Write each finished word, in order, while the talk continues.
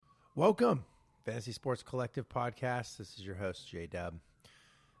Welcome, Fantasy Sports Collective Podcast. This is your host, J-Dub.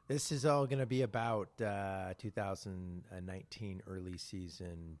 This is all going to be about 2019 early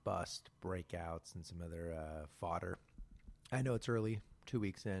season bust, breakouts, and some other fodder. I know it's early, 2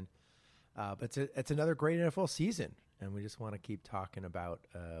 weeks in, but it's another great NFL season, and we just want to keep talking about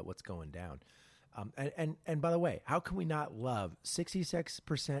what's going down. And by the way, how can we not love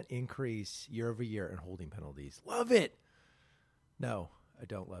 66% increase year over year in holding penalties? Love it. No, I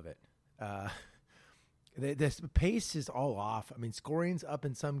don't love it. This pace is all off. I mean, scoring's up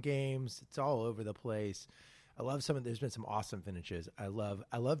in some games. It's all over the place. I love there's been some awesome finishes. I love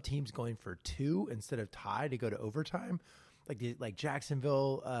teams going for two instead of tie to go to overtime. Like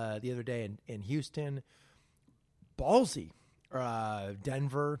Jacksonville the other day in Houston. Ballsy.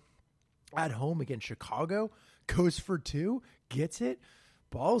 Denver at home against Chicago goes for two, gets it.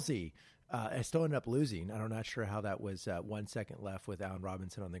 Ballsy. I still ended up losing. I'm not sure how that was 1 second left with Allen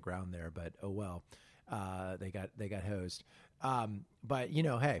Robinson on the ground there, but oh well. They got hosed. But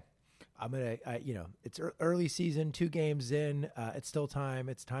hey, I'm gonna it's early season, 2 games in. It's still time.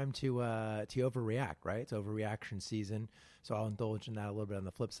 It's time to overreact, right? It's overreaction season, so I'll indulge in that a little bit on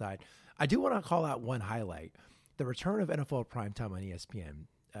the flip side. I do want to call out one highlight: the return of NFL Primetime on ESPN.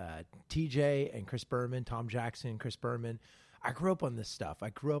 TJ and Chris Berman, Tom Jackson, Chris Berman. I grew up on this stuff.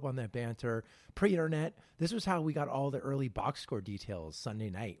 I grew up on that banter. Pre-internet, this was how we got all the early box score details Sunday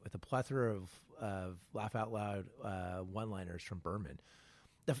night with a plethora of laugh-out-loud one-liners from Berman.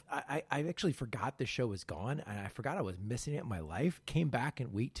 I actually forgot the show was gone, and I forgot I was missing it in my life. Came back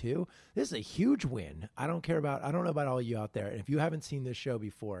in week 2. This is a huge win. I don't know about all you out there. And if you haven't seen this show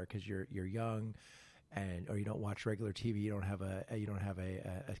before because you're young, or you don't watch regular TV, you don't have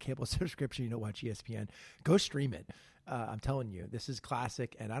a cable subscription, you don't watch ESPN, go stream it. I'm telling you, this is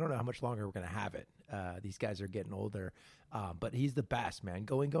classic, and I don't know how much longer we're going to have it. These guys are getting older, but he's the best, man.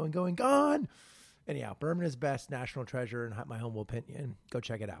 Gone. Anyhow, Berman is best, national treasure, in my humble opinion. Go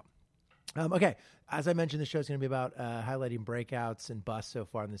check it out. Okay, as I mentioned, the show is going to be about highlighting breakouts and busts so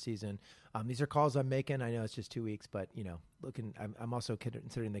far in the season. These are calls I'm making. I know it's just 2 weeks, but I'm also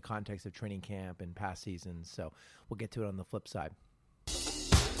considering the context of training camp and past seasons. So we'll get to it on the flip side.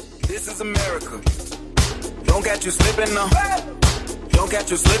 This is America. Don't catch you slipping now. Don't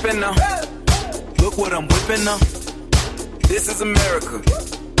catch you slipping now. Look what I'm whipping now. This is America.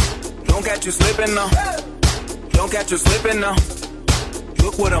 Don't catch you slipping now. Don't catch you slipping now.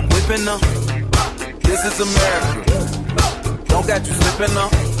 Look what I'm whipping now. This is America. Don't catch you slipping now.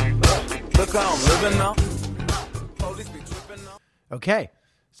 Look how I'm living now. Police be tripping now. Okay,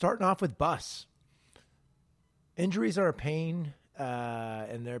 starting off with busts. Injuries are a pain.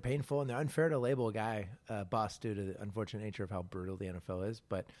 And they're painful, and they're unfair to label a guy bust due to the unfortunate nature of how brutal the NFL is.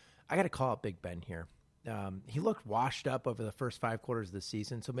 But I got to call out Big Ben here. He looked washed up over the first 5 quarters of the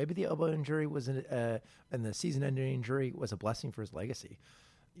season, so maybe the elbow injury was and the season-ending injury was a blessing for his legacy.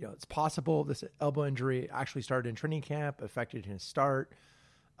 It's possible this elbow injury actually started in training camp, affected his start.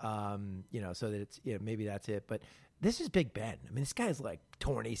 So that it's maybe that's it. But this is Big Ben. I mean, this guy's like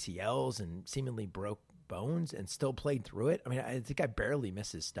torn ACLs and seemingly broke bones and still played through it. I mean, I think I barely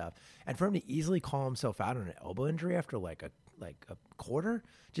misses stuff. And for him to easily call himself out on an elbow injury after like a quarter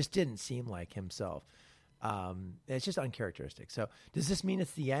just didn't seem like himself. It's just uncharacteristic. So does this mean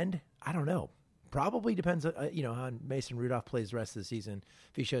it's the end? I don't know. Probably depends on, how Mason Rudolph plays the rest of the season.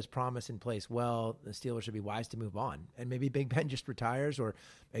 If he shows promise and plays well, the Steelers should be wise to move on. And maybe Big Ben just retires, or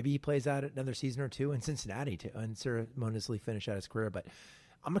maybe he plays out another season or two in Cincinnati to unceremoniously finish out his career. But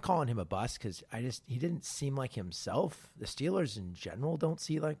I'm calling him a bust because he didn't seem like himself. The Steelers in general don't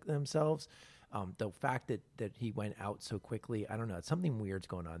see like themselves. The fact that he went out so quickly, I don't know. It's something weird's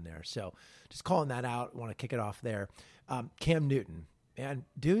going on there. So just calling that out. I want to kick it off there. Cam Newton. Man,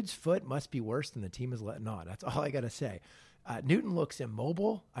 dude's foot must be worse than the team is letting on. That's all I got to say. Newton looks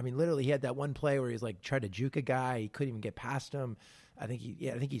immobile. I mean, literally, he had that one play where he's like tried to juke a guy. He couldn't even get past him. I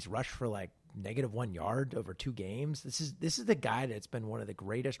think he's rushed for like -1 yard over 2 games. This is the guy that's been one of the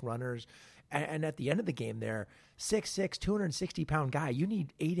greatest runners. And at the end of the game there, 6'6", 260-pound guy, you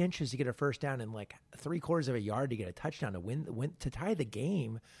need 8 inches to get a first down and like 3/4 of a yard to get a touchdown to tie the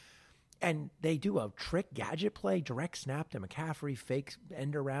game. And they do a trick gadget play, direct snap to McCaffrey, fakes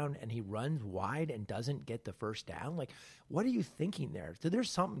end around, and he runs wide and doesn't get the first down. Like, what are you thinking there? So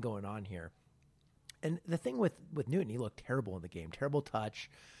there's something going on here. And the thing with Newton, he looked terrible in the game, terrible touch.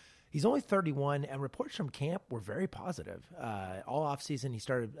 He's only 31, and reports from camp were very positive. All offseason, he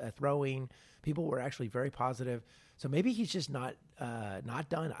started throwing. People were actually very positive. So maybe he's just not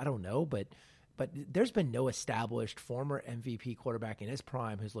done. I don't know, but But there's been no established former MVP quarterback in his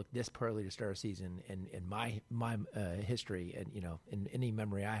prime who's looked this poorly to start a season in my history, and in any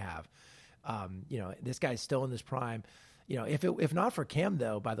memory I have. This guy's still in this prime. If not for Cam,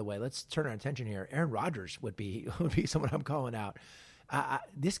 though, by the way, let's turn our attention here. Aaron Rodgers would be someone I'm calling out.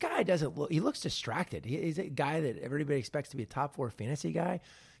 This guy doesn't look. He looks distracted. He's a guy that everybody expects to be a top 4 fantasy guy.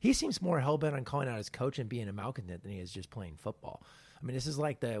 He seems more hell-bent on calling out his coach and being a malcontent than he is just playing football. I mean, this is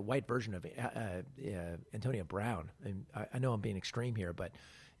like the white version of Antonio Brown. And I know I'm being extreme here, but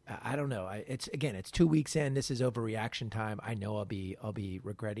I don't know. It's 2 weeks in. This is overreaction time. I know I'll be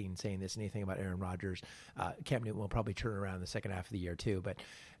regretting saying anything about Aaron Rodgers. Cam Newton will probably turn around in the second half of the year too. But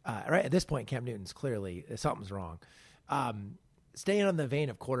right at this point, Cam Newton's clearly something's wrong. Staying on the vein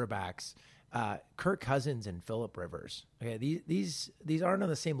of quarterbacks, Kirk Cousins and Phillip Rivers. Okay, these aren't on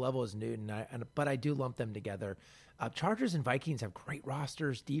the same level as Newton, but I do lump them together. Chargers and Vikings have great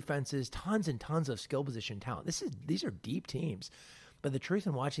rosters, defenses, tons and tons of skill position talent. These are deep teams. But the truth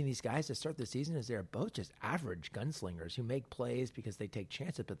in watching these guys to start the season is they're both just average gunslingers who make plays because they take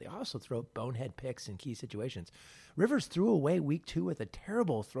chances, but they also throw bonehead picks in key situations. Rivers threw away week 2 with a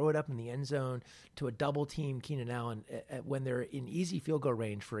terrible throw it up in the end zone to a double team Keenan Allen when they're in easy field goal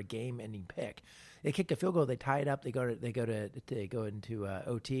range for a game ending pick. They kick a field goal, they tie it up, they go into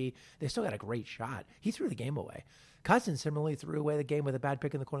OT. They still got a great shot. He threw the game away. Cousins similarly threw away the game with a bad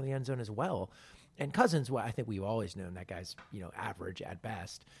pick in the corner of the end zone as well. And Cousins, well, I think we've always known that guy's, average at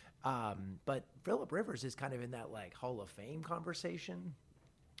best. But Phillip Rivers is kind of in that like Hall of Fame conversation.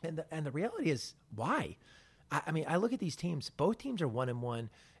 And the reality is why? I mean, I look at these teams, both teams are 1-1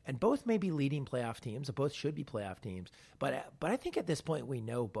 and both may be leading playoff teams. Both should be playoff teams. But I think at this point, we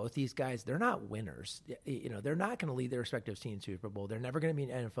know both these guys, they're not winners. They're not going to lead their respective teams to Super Bowl. They're never going to be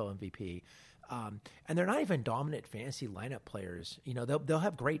an NFL MVP. And they're not even dominant fantasy lineup players. They'll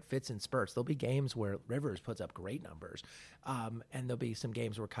have great fits and spurts. There'll be games where Rivers puts up great numbers. And there'll be some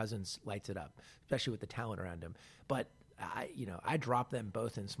games where Cousins lights it up, especially with the talent around him. But I drop them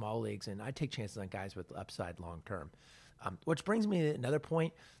both in small leagues, and I take chances on guys with upside long term. Which brings me to another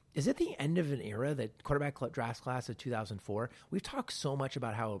point. Is it the end of an era, that quarterback draft class of 2004? We've talked so much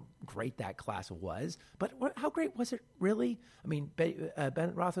about how great that class was, but how great was it really? I mean, Ben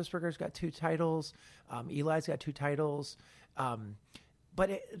Roethlisberger's got 2 titles. Eli's got 2 titles.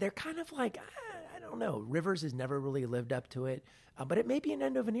 But they're kind of like, I don't know. Rivers has never really lived up to it, but it may be an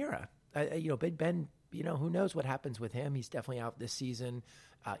end of an era. Big Ben, who knows what happens with him? He's definitely out this season.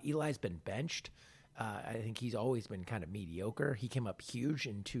 Eli's been benched. I think he's always been kind of mediocre. He came up huge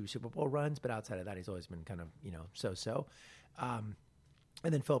in 2 Super Bowl runs, but outside of that, he's always been kind of, so-so. And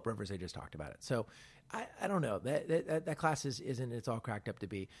then Phillip Rivers, I just talked about it. So I don't know. That class isn't it's all cracked up to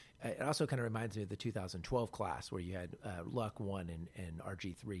be. It also kind of reminds me of the 2012 class where you had Luck 1 and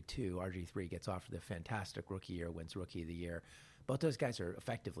RG3 2. RG3 gets off to the fantastic rookie year, wins Rookie of the Year. Both those guys are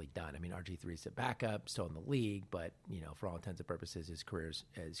effectively done. I mean, RG3's a backup, still in the league, but for all intents and purposes, his career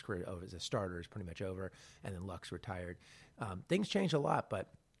as a starter is pretty much over. And then Luck's retired. Things change a lot, but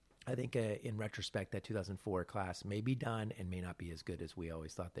I think in retrospect, that 2004 class may be done and may not be as good as we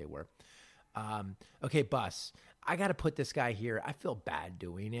always thought they were. Okay, Bus. I got to put this guy here. I feel bad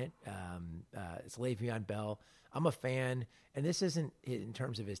doing it. It's Le'Veon Bell. I'm a fan, and this isn't in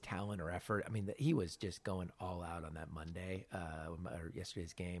terms of his talent or effort. I mean, he was just going all out on that Monday or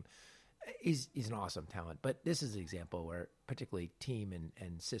yesterday's game. He's an awesome talent, but this is an example where particularly team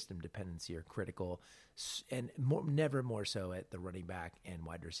and system dependency are critical, and never more so at the running back and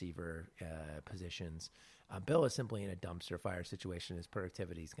wide receiver positions. Bill is simply in a dumpster fire situation. His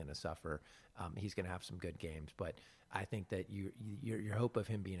productivity is going to suffer. He's going to have some good games, but I think that your hope of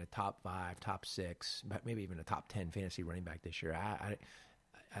him being a top 5, top 6, but maybe even a top 10 fantasy running back this year, I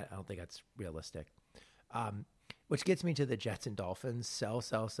don't think that's realistic. Which gets me to the Jets and Dolphins. Sell.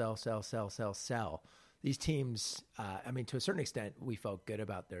 These teams, to a certain extent, we felt good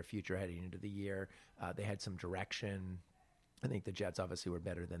about their future heading into the year. They had some direction. I think the Jets obviously were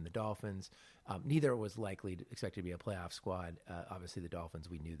better than the Dolphins. Neither was likely expected to be a playoff squad. Obviously, the Dolphins,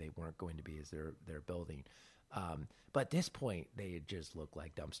 we knew they weren't going to be as they're building. But at this point, they just look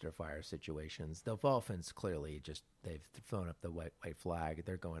like dumpster fire situations. The Dolphins clearly they've thrown up the white flag.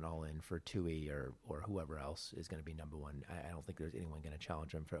 They're going all in for Tui or whoever else is going to be number 1. I don't think there's anyone going to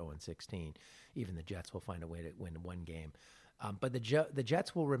challenge them for 0-16. Even the Jets will find a way to win one game. But the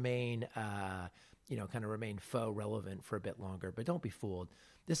Jets will remain, kind of remain faux relevant for a bit longer. But don't be fooled.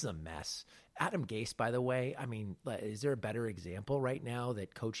 This is a mess. Adam Gase, by the way, is there a better example right now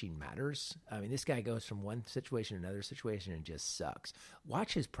that coaching matters? I mean, this guy goes from one situation to another situation and just sucks.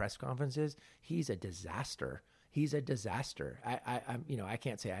 Watch his press conferences. He's a disaster. he's a disaster. I'm, I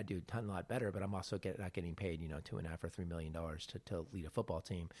can't say I do a lot better, but I'm also not getting paid, $2.5 or $3 million to lead a football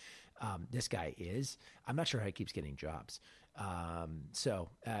team. This guy is. I'm not sure how he keeps getting jobs.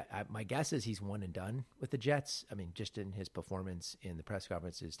 My guess is he's one and done with the Jets. I mean, just in his performance in the press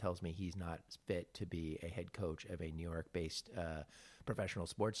conferences tells me he's not fit to be a head coach of a New York-based professional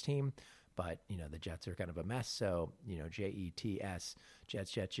sports team. But, the Jets are kind of a mess. So, Jets,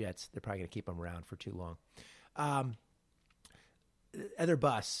 Jets, they're probably going to keep him around for too long. Other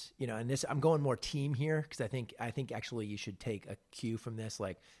bus, and this, I'm going more team here because I think actually you should take a cue from this,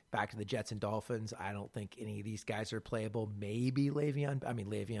 like back to the Jets and Dolphins. I don't think any of these guys are playable. Maybe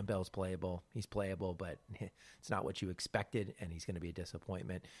Le'Veon Bell's playable. He's playable, but it's not what you expected, and he's going to be a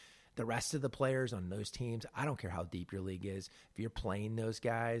disappointment. The rest of the players on those teams, I don't care how deep your league is. If you're playing those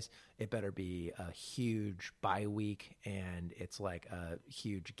guys, it better be a huge bye week and it's like a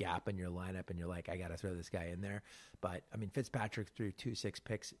huge gap in your lineup and you're like, I got to throw this guy in there. But, Fitzpatrick threw 2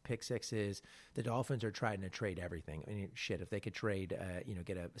 pick sixes. The Dolphins are trying to trade everything. If they could trade,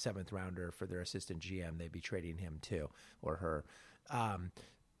 get a 7th rounder for their assistant GM, they'd be trading him too, or her.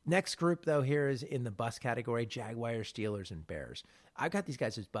 Next group, though, here is in the bust category: Jaguars, Steelers, and Bears. I've got these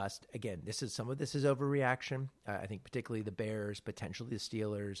guys as bust. Again, some of this is overreaction. I think particularly the Bears, potentially the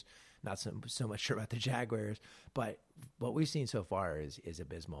Steelers. Not so much sure about the Jaguars, but what we've seen so far is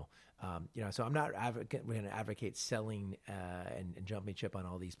abysmal. So I'm not going to advocate selling and jumping ship on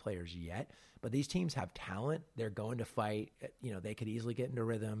all these players yet. But these teams have talent. They're going to fight. They could easily get into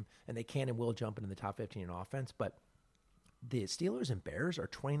rhythm, and they can and will jump into the top 15 in offense, but the Steelers and Bears are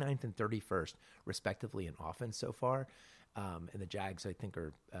 29th and 31st, respectively, in offense so far. And the Jags, I think,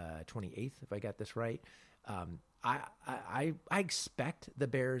 are 28th, if I got this right. I expect the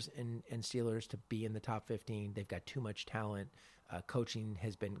Bears and Steelers to be in the top 15. They've got too much talent. Coaching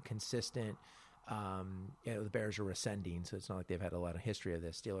has been consistent. The Bears are ascending, so it's not like they've had a lot of history of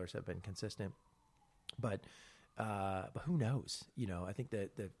this. Steelers have been consistent. But who knows? I think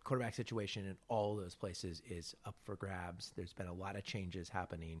the quarterback situation in all those places is up for grabs. There's been a lot of changes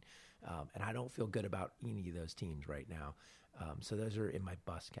happening, and I don't feel good about any of those teams right now. So those are in my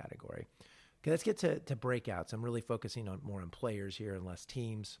bust category. Okay, let's get to breakouts. I'm really focusing more on players here and less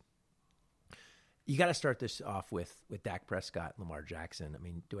teams. You got to start this off with Dak Prescott and Lamar Jackson.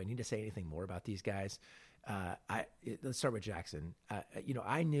 Do I need to say anything more about these guys? Let's start with Jackson.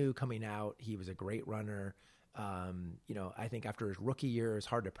 I knew coming out he was a great runner. I think after his rookie year, it's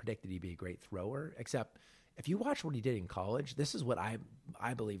hard to predict that he'd be a great thrower, except if you watch what he did in college, this is what I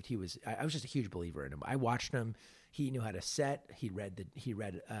believed he was. I was just a huge believer in him. I watched him. He knew how to set. He read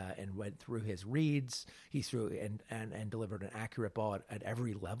and went through his reads. He threw and delivered an accurate ball at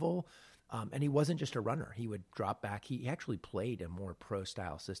every level. And he wasn't just a runner. He would drop back. He actually played a more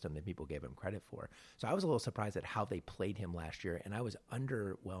pro-style system than people gave him credit for. So I was a little surprised at how they played him last year, and I was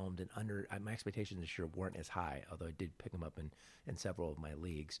underwhelmed and my expectations this year weren't as high, although I did pick him up in several of my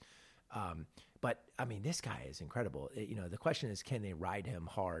leagues. But this guy is incredible. The question is, can they ride him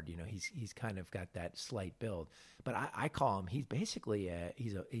hard? He's kind of got that slight build, but I call him. He's basically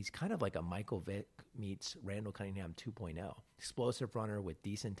he's kind of like a Michael Vick meets Randall Cunningham 2.0. Explosive runner with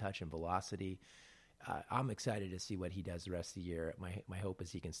decent touch and velocity. I'm excited to see what he does the rest of the year. My hope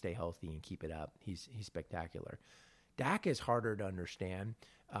is he can stay healthy and keep it up. He's spectacular. Dak is harder to understand.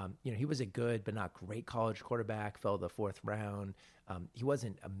 He was a good but not great college quarterback, fell to the 4th round. He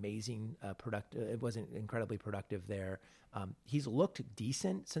wasn't amazing productive. It wasn't incredibly productive there. He's looked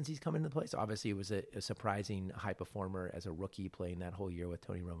decent since he's come into the place. Obviously, he was a surprising high performer as a rookie, playing that whole year with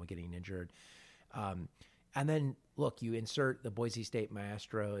Tony Romo getting injured. And then, look, you insert the Boise State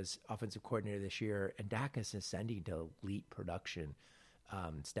Maestro as offensive coordinator this year, and Dak is ascending to elite production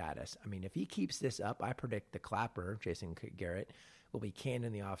status. If he keeps this up, I predict the Clapper, Jason Garrett, will be canned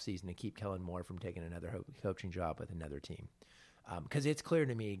in the offseason to keep Kellen Moore from taking another coaching job with another team. Because it's clear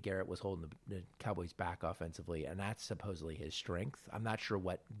to me Garrett was holding the Cowboys back offensively, and that's supposedly his strength. I'm not sure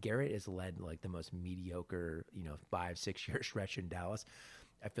what Garrett has led like the most mediocre, 5-6 year stretch in Dallas.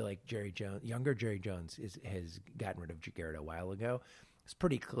 I feel like younger Jerry Jones has gotten rid of Garrett a while ago. It's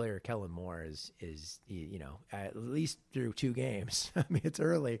pretty clear Kellen Moore is at least through 2 games. It's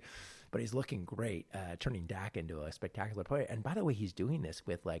early, but he's looking great, turning Dak into a spectacular player. And by the way, he's doing this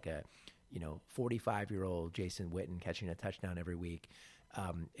with like a 45-year-old Jason Witten catching a touchdown every week.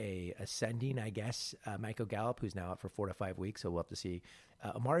 A ascending, I guess, Michael Gallup, who's now out for 4 to 5 weeks, so we'll have to see.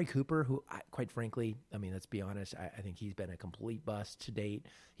 Amari Cooper, who, quite frankly, let's be honest, I think he's been a complete bust to date.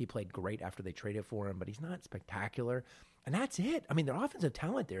 He played great after they traded for him, but he's not spectacular. And that's it. Their offensive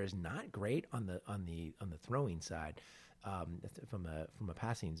talent there is not great on the throwing side. from a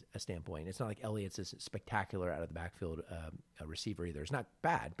passing standpoint. It's not like Elliott's this spectacular out of the backfield a receiver either. He's not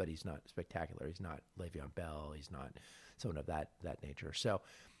bad, but he's not spectacular. He's not Le'Veon Bell. He's not someone of that nature. So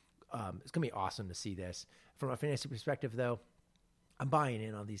it's going to be awesome to see this. From a fantasy perspective, though, I'm buying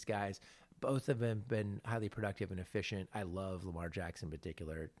in on these guys. Both of them have been highly productive and efficient. I love Lamar Jackson in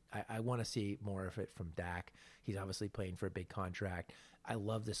particular. I want to see more of it from Dak. He's obviously playing for a big contract. I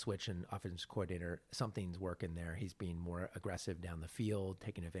love the switch in offensive coordinator. Something's working there. He's being more aggressive down the field,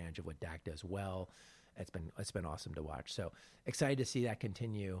 taking advantage of what Dak does well. It's been awesome to watch. So excited to see that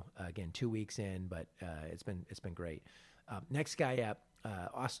continue. Again, 2 weeks in, but it's been great. Next guy up,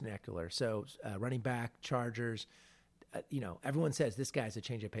 Austin Eckler. So running back, Chargers. Everyone says this guy's a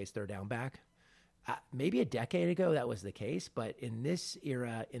change of pace third down back. Maybe a decade ago that was the case, but in this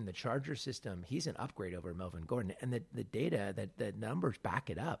era, in the Charger system, he's an upgrade over Melvin Gordon. And the data, the numbers back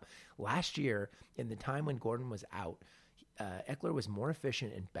it up. Last year, in the time when Gordon was out, Eckler was more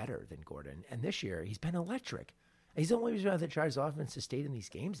efficient and better than Gordon. And this year, he's been electric. He's the only reason why the Chargers offense has stayed in these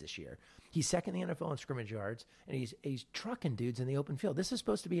games this year. He's second in the NFL in scrimmage yards, and he's trucking dudes in the open field. This is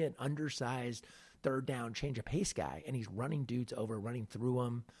supposed to be an undersized third down change of pace guy, and he's running dudes over, running through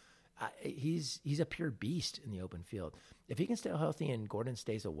them. He's a pure beast in the open field. If he can stay healthy and Gordon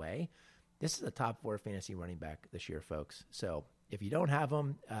stays away, this is a top 4 fantasy running back this year, folks. So if you don't have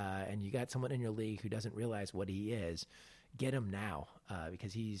him and you got someone in your league who doesn't realize what he is, get him now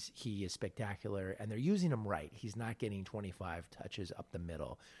because he is spectacular, and they're using him right. He's not getting 25 touches up the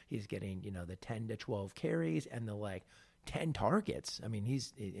middle. He's getting the 10 to 12 carries and the 10 targets. I mean,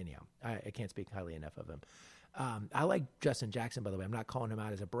 anyhow. I can't speak highly enough of him. I like Justin Jackson, by the way. I'm not calling him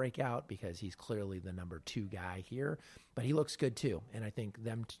out as a breakout because he's clearly the number 2 guy here, but he looks good too. And I think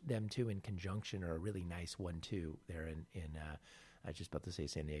them two in conjunction are a really nice 1-2 there in I was just about to say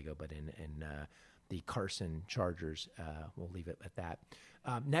San Diego, but in the Carson Chargers. We'll leave it at that.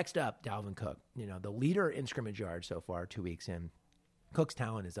 Next up, Dalvin Cook, the leader in scrimmage yards so far, 2 weeks in. Cook's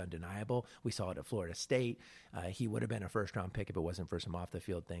talent is undeniable. We saw it at Florida State. He would have been a first-round pick if it wasn't for some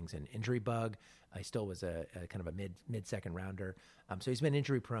off-the-field things and injury bug. He still was a kind of a mid-second rounder. So he's been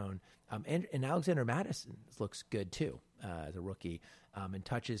injury-prone. And Alexander Madison looks good, too, as a rookie. And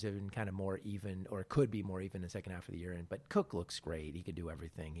touches have been kind of more even, or could be more even in the second half of the year. But Cook looks great. He can do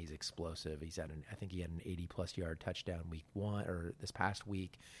everything. He's explosive. I think he had an 80-plus yard touchdown week 1 or this past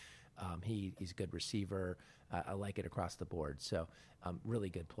week. He's a good receiver. I like it across the board. So really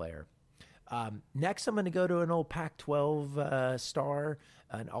good player. Next, I'm going to go to an old Pac-12 star,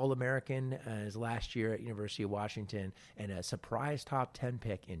 an All-American his last year at University of Washington, and a surprise top 10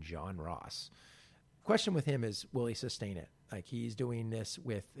 pick in John Ross. Question with him is, will he sustain it? He's doing this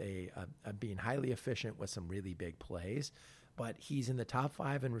with being highly efficient with some really big plays, but he's in the top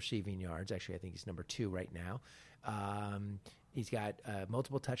 5 in receiving yards. Actually, I think he's number 2 right now. He's got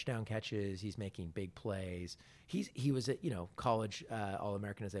multiple touchdown catches. He's making big plays. He was a college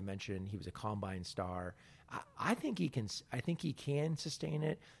All-American, as I mentioned. He was a combine star. I think he can. I think he can sustain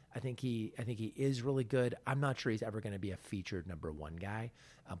it. I think he is really good. I'm not sure he's ever going to be a featured number 1 guy,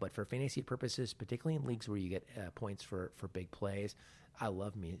 but for fantasy purposes, particularly in leagues where you get points for big plays, I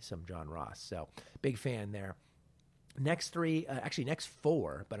love me some John Ross. So big fan there. Next 3, actually next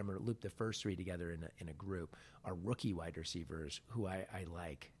 4, but I'm going to loop the first 3 together in a group, are rookie wide receivers who I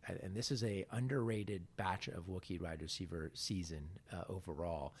like. And this is a underrated batch of rookie wide receiver season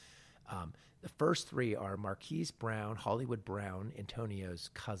overall. The first 3 are Marquise Brown, Hollywood Brown, Antonio's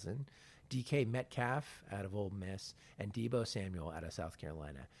cousin, DK Metcalf out of Ole Miss, and Deebo Samuel out of South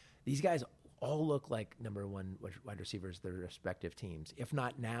Carolina. These guys all look like number 1 wide receivers of their respective teams. If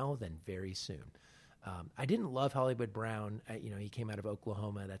not now, then very soon. I didn't love Hollywood Brown. He came out of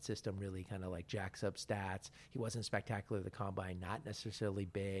Oklahoma. That system really kind of jacks up stats. He wasn't spectacular at the combine, not necessarily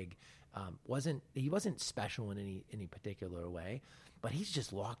big. He wasn't special in any particular way, but he's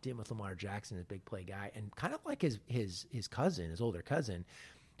just locked in with Lamar Jackson, a big play guy, and kind of like his cousin, his older cousin.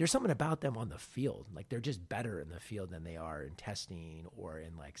 There's something about them on the field. They're just better in the field than they are in testing or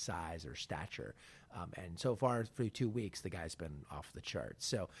in size or stature. And so far through 2 weeks, the guy's been off the charts.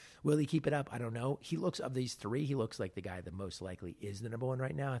 So will he keep it up? I don't know. Of these 3, he looks like the guy that most likely is the number 1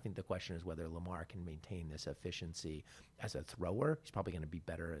 right now. I think the question is whether Lamar can maintain this efficiency as a thrower. He's probably going to be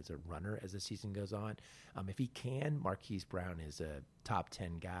better as a runner as the season goes on. If he can, Marquise Brown is a top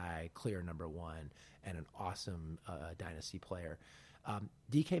 10 guy, clear number 1, and an awesome dynasty player.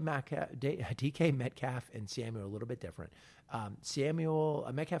 DK Metcalf and Samuel are a little bit different.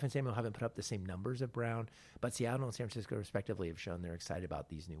 Metcalf and Samuel haven't put up the same numbers of Brown, but Seattle and San Francisco respectively have shown they're excited about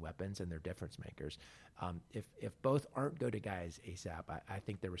these new weapons and they're difference makers. If both aren't go-to guys ASAP, I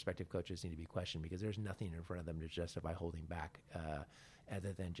think their respective coaches need to be questioned because there's nothing in front of them to justify holding back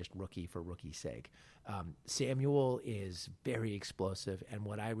other than just rookie for rookie's sake. Samuel is very explosive, and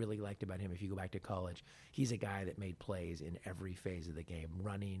what I really liked about him, if you go back to college, he's a guy that made plays in every phase of the game,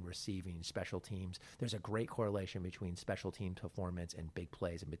 running, receiving, special teams. There's a great correlation between special team performance and big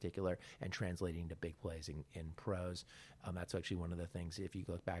plays in particular, and translating to big plays in pros. That's actually one of the things, if you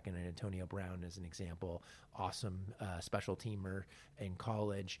look back at Antonio Brown as an example, awesome special teamer in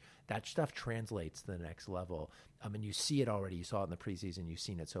college, that stuff translates to the next level. And you see it already. You saw it in the preseason. You've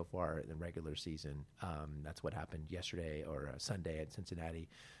seen it so far in the regular season. That's what happened yesterday or Sunday at Cincinnati.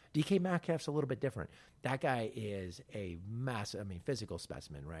 DK Metcalf's a little bit different. That guy is a massive, physical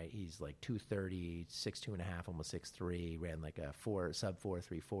specimen, right? He's like 230, 6'2.5", almost 6'3", ran like a sub-4,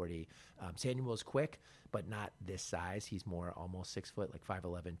 340. Samuel's quick, but not this size. He's more almost 6 foot, like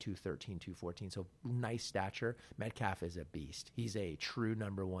 5'11", 213, 214. So nice stature. Metcalf is a beast. He's a true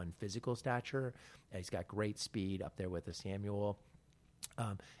number one physical stature. He's got great speed up there with the Samuel.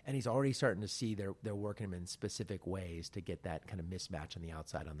 And he's already starting to see they're working him in specific ways to get that kind of mismatch on the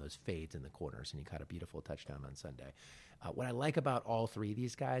outside on those fades in the corners. And he caught a beautiful touchdown on Sunday. What I like about all three of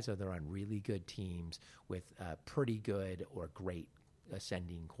these guys are they're on really good teams with pretty good or great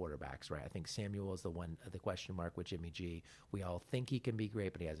ascending quarterbacks, right? I think Samuel is the question mark with Jimmy G. We all think he can be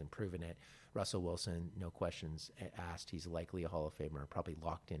great, but he hasn't proven it. Russell Wilson, no questions asked. He's likely a Hall of Famer, probably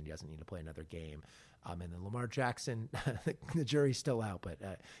locked in. He doesn't need to play another game. And then Lamar Jackson, the jury's still out, but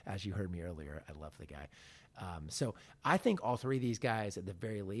as you heard me earlier, I love the guy. So I think all three of these guys, at the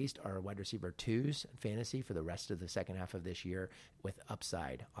very least, are wide receiver 2s in fantasy for the rest of the second half of this year with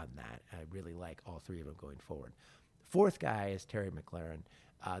upside on that. I really like all three of them going forward. Fourth guy is Terry McLaurin,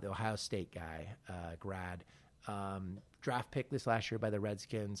 the Ohio State guy, grad. Draft pick this last year by the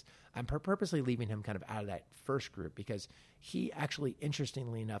Redskins. I'm purposely leaving him kind of out of that first group because he actually,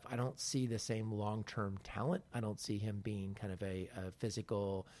 interestingly enough, I don't see the same long-term talent. I don't see him being kind of a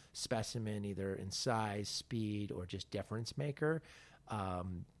physical specimen, either in size, speed, or just difference maker.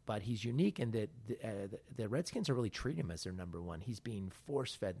 But he's unique in that the Redskins are really treating him as their number one. He's being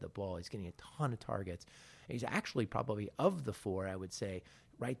force-fed the ball. He's getting a ton of targets. He's actually probably, of the four, I would say,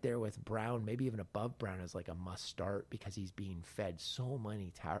 right there with Brown, maybe even above Brown as like a must start because he's being fed so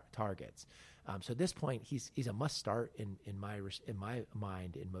many targets. So at this point, he's a must start in my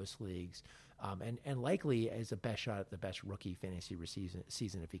mind in most leagues, and likely is a best shot at the best rookie fantasy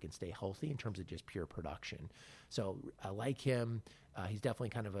season if he can stay healthy in terms of just pure production. So I like him. He's definitely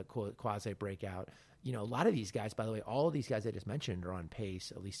kind of a quasi breakout. A lot of these guys, by the way, all of these guys I just mentioned are on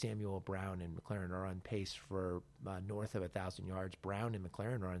pace. At least Samuel, Brown, and McLaurin are on pace for north of 1,000 yards. Brown and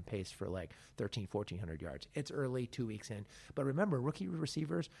McLaurin are on pace for like 1,400 yards. It's early, 2 weeks in. But remember, rookie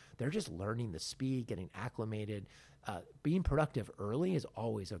receivers, they're just learning the speed, getting acclimated. Being productive early is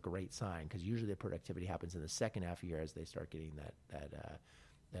always a great sign because usually the productivity happens in the second half of the year as they start getting that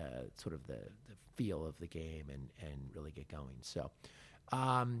sort of the feel of the game and really get going. So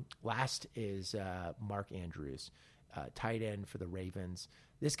last is Mark Andrews, tight end for the Ravens.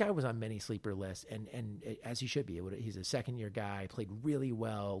 This guy was on many sleeper lists, and as he should be. He's a second-year guy, played really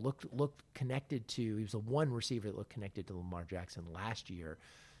well, looked connected to – he was the one receiver that looked connected to Lamar Jackson last year.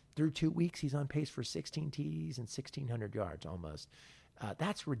 Through 2 weeks, he's on pace for 16 TDs and 1,600 yards almost.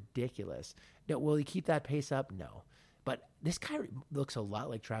 That's ridiculous. Now, will he keep that pace up? No. But this guy looks a lot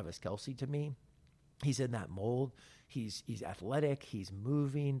like Travis Kelce to me. He's in that mold. He's athletic. He's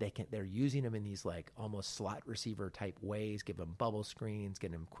moving. They're using him in these like almost slot receiver type ways. Give him bubble screens.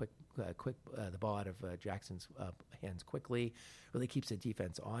 Get him quick the ball out of Jackson's hands quickly. Really keeps the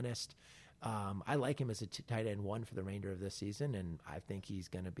defense honest. I like him as a tight end 1 for the remainder of this season, and I think he's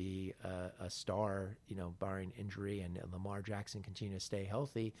going to be a star, barring injury and Lamar Jackson continue to stay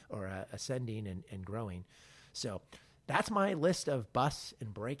healthy or ascending and growing. So that's my list of busts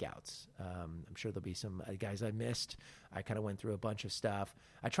and breakouts. I'm sure there'll be some guys I missed. I kind of went through a bunch of stuff.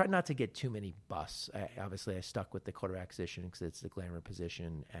 I tried not to get too many busts. Obviously, I stuck with the quarterback position because it's the glamour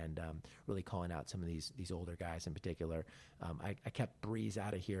position, and really calling out some of these older guys in particular. I kept Breeze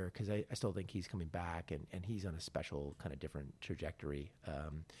out of here because I still think he's coming back, and he's on a special kind of different trajectory.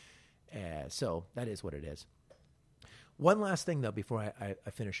 So that is what it is. One last thing, though, before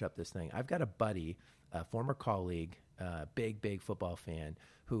I finish up this thing. I've got a buddy, a former colleague, big football fan,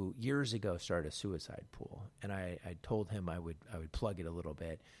 who years ago started a suicide pool, and I told him I would plug it a little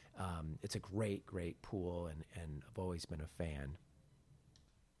bit. It's a great pool, and I've always been a fan.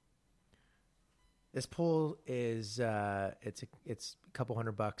 This pool is it's a couple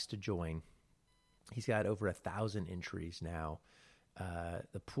 $100 to join. He's got over 1,000 entries now.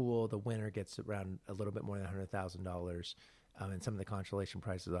 The winner gets around a little bit more than $100,000, and some of the consolation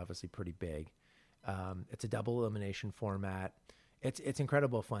prizes are obviously pretty big. It's a double elimination format. It's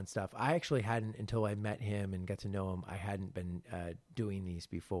incredible fun stuff. I actually hadn't, until I met him and got to know him, I hadn't been doing these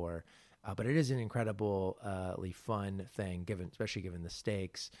before. But it is an incredibly fun thing, especially given the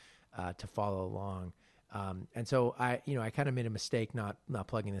stakes, to follow along. And so I kind of made a mistake not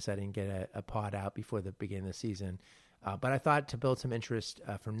plugging this. I didn't get a pod out before the beginning of the season. But I thought to build some interest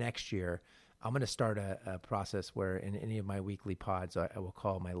for next year, I'm going to start a process where in any of my weekly pods, I will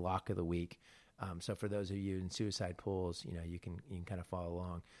call my lock of the week. So for those of you in suicide pools, you can kind of follow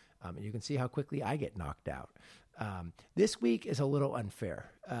along, and you can see how quickly I get knocked out. This week is a little unfair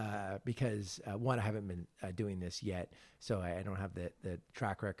because one, I haven't been doing this yet, so I don't have the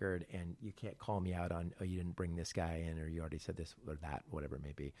track record, and you can't call me out on, oh, you didn't bring this guy in, or you already said this or that, whatever it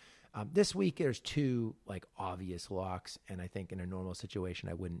may be. This week there's two obvious locks, and I think in a normal situation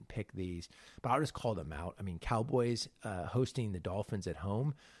I wouldn't pick these, but I'll just call them out. I mean, Cowboys hosting the Dolphins at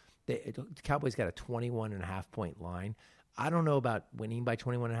home. The Cowboys got a 21.5 point line. I don't know about winning by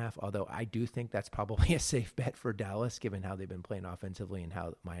 21.5, although I do think that's probably a safe bet for Dallas, given how they've been playing offensively and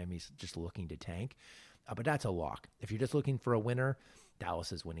how Miami's just looking to tank. But that's a lock. If you're just looking for a winner,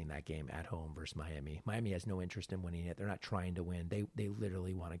 Dallas is winning that game at home versus Miami. Miami has no interest in winning it. They're not trying to win. They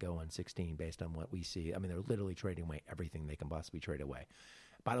literally want to go on 16 based on what we see. I mean, they're literally trading away everything they can possibly trade away.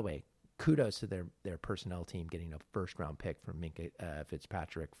 By the way, kudos to their personnel team getting a first-round pick from Minkah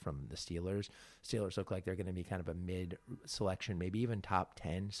Fitzpatrick from the Steelers. Steelers look like they're going to be kind of a mid-selection, maybe even top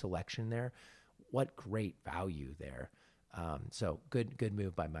 10 selection there. What great value there. So good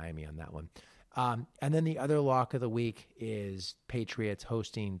move by Miami on that one. And then the other lock of the week is Patriots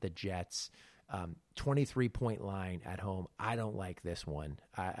hosting the Jets. 23-point line at home. I don't like this one.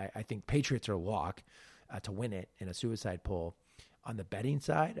 I think Patriots are a lock to win it in a suicide poll. On the betting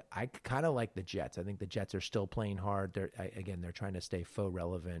side, I kind of like the Jets. I think the Jets are still playing hard. They're trying to stay faux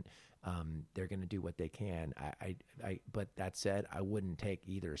relevant. They're going to do what they can. But that said, I wouldn't take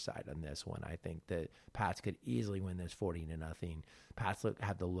either side on this one. I think the Pats could easily win this 40-0. Pats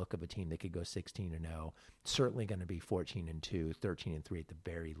have the look of a team that could go 16-0. Certainly going to be 14-2, 13-3 at the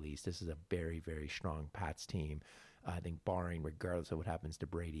very least. This is a very, very strong Pats team. I think barring, regardless of what happens to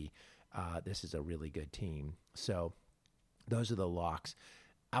Brady, this is a really good team. So those are the locks.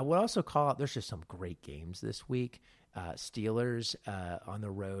 I would also call out, there's just some great games this week. Steelers on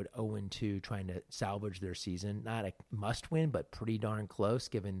the road, 0-2, trying to salvage their season. Not a must-win, but pretty darn close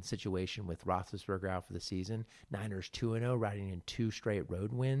given the situation with Roethlisberger out for the season. Niners 2-0, riding in 2 straight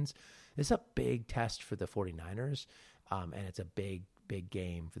road wins. This is a big test for the 49ers, and it's a big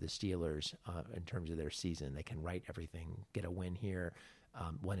game for the Steelers in terms of their season. They can right everything, get a win here.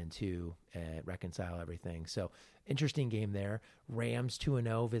 1-2, reconcile everything. So interesting game there. Rams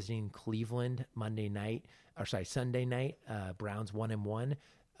 2-0 visiting Cleveland Sunday night. Browns 1-1.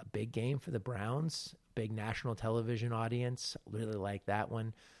 A big game for the Browns. Big national television audience. Really like that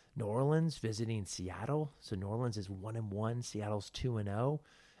one. New Orleans visiting Seattle. So New Orleans is 1-1. Seattle's 2-0.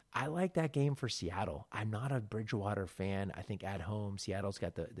 I like that game for Seattle. I'm not a Bridgewater fan. I think at home, Seattle's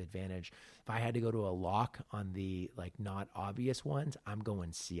got the advantage. If I had to go to a lock on the not obvious ones, I'm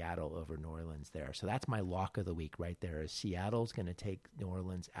going Seattle over New Orleans there. So that's my lock of the week right there. Is Seattle's going to take New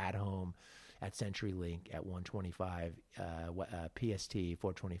Orleans at home at CenturyLink at 1:25 PST,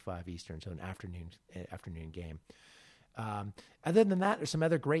 4:25 Eastern. So an afternoon game. Other than that, there's some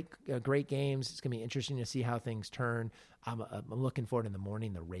other great games. It's going to be interesting to see how things turn. I'm looking forward in the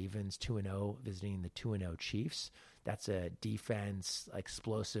morning, the Ravens 2-0 visiting the 2-0 Chiefs. That's a defense,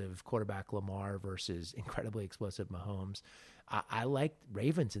 explosive quarterback Lamar versus incredibly explosive Mahomes. I like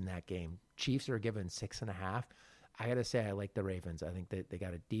Ravens in that game. Chiefs are given 6.5. I got to say, I like the Ravens. I think that they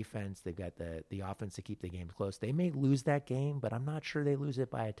got a defense. They've got the offense to keep the game close. They may lose that game, but I'm not sure they lose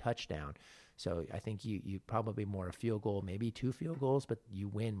it by a touchdown. So I think you probably more a field goal, maybe 2 field goals, but you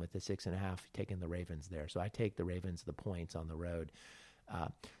win with the 6.5, taking the Ravens there. So I take the Ravens, the points on the road.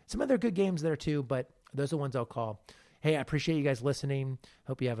 Some other good games there too, but those are the ones I'll call. Hey, I appreciate you guys listening.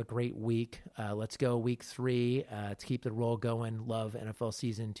 Hope you have a great week. Let's go week 3 to keep the roll going. Love NFL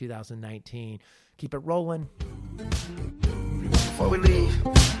season 2019. Keep it rolling. Before we leave,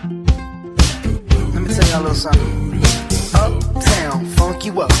 let me tell y'all a little something. Uptown, funk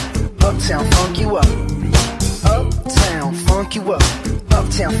you up. Uptown, funk you up. Uptown, funk you up.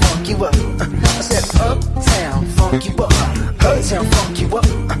 Uptown, funk you up. I said uptown, funk you up. Uptown, funk you up.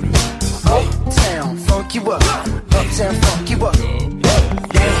 Uptown, funk you up. Uptown, funk you up.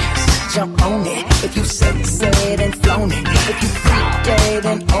 Dance. jump on it. If you said and flown it, if you freak dead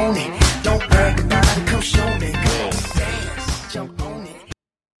and own it, don't brag